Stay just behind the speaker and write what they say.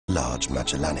Large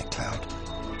Magellanic Cloud.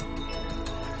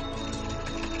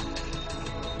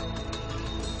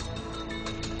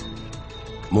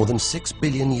 More than 6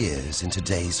 billion years in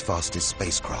today's fastest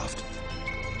spacecraft,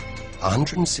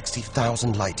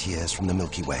 160,000 light-years from the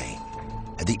Milky Way,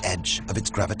 at the edge of its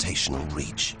gravitational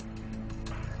reach.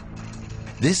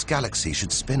 This galaxy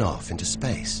should spin off into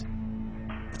space,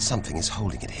 but something is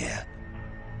holding it here.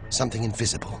 Something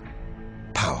invisible,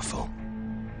 powerful,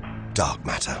 dark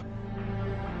matter.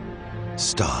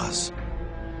 Stars,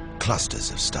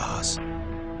 clusters of stars,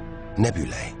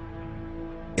 nebulae.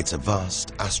 It's a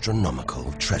vast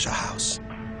astronomical treasure house.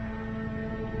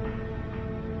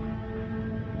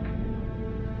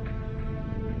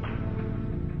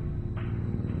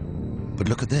 But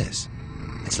look at this.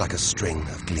 It's like a string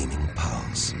of gleaming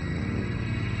pearls.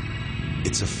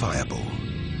 It's a fireball,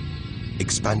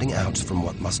 expanding out from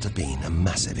what must have been a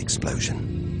massive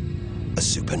explosion, a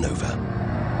supernova.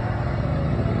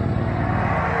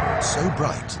 So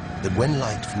bright that when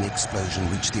light from the explosion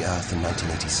reached the Earth in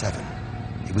 1987,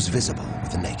 it was visible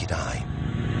with the naked eye.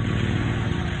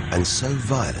 And so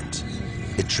violent,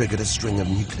 it triggered a string of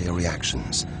nuclear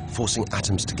reactions, forcing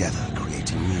atoms together,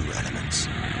 creating new elements: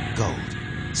 gold,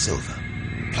 silver,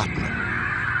 platinum,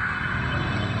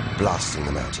 blasting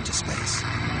them out into space.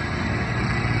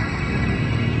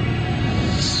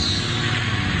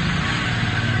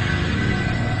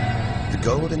 The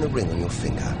gold in the ring on your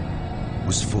finger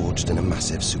was forged in a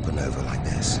massive supernova like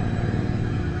this,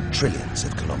 trillions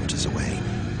of kilometers away,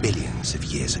 billions of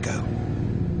years ago.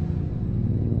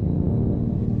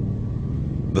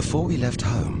 Before we left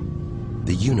home,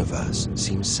 the universe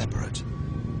seemed separate.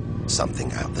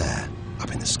 Something out there,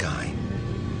 up in the sky.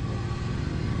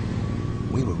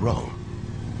 We were wrong.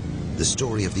 The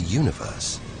story of the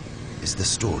universe is the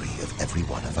story of every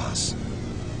one of us.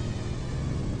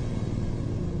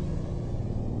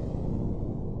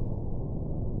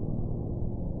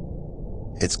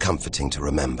 It's comforting to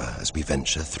remember as we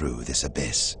venture through this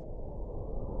abyss.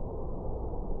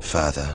 Further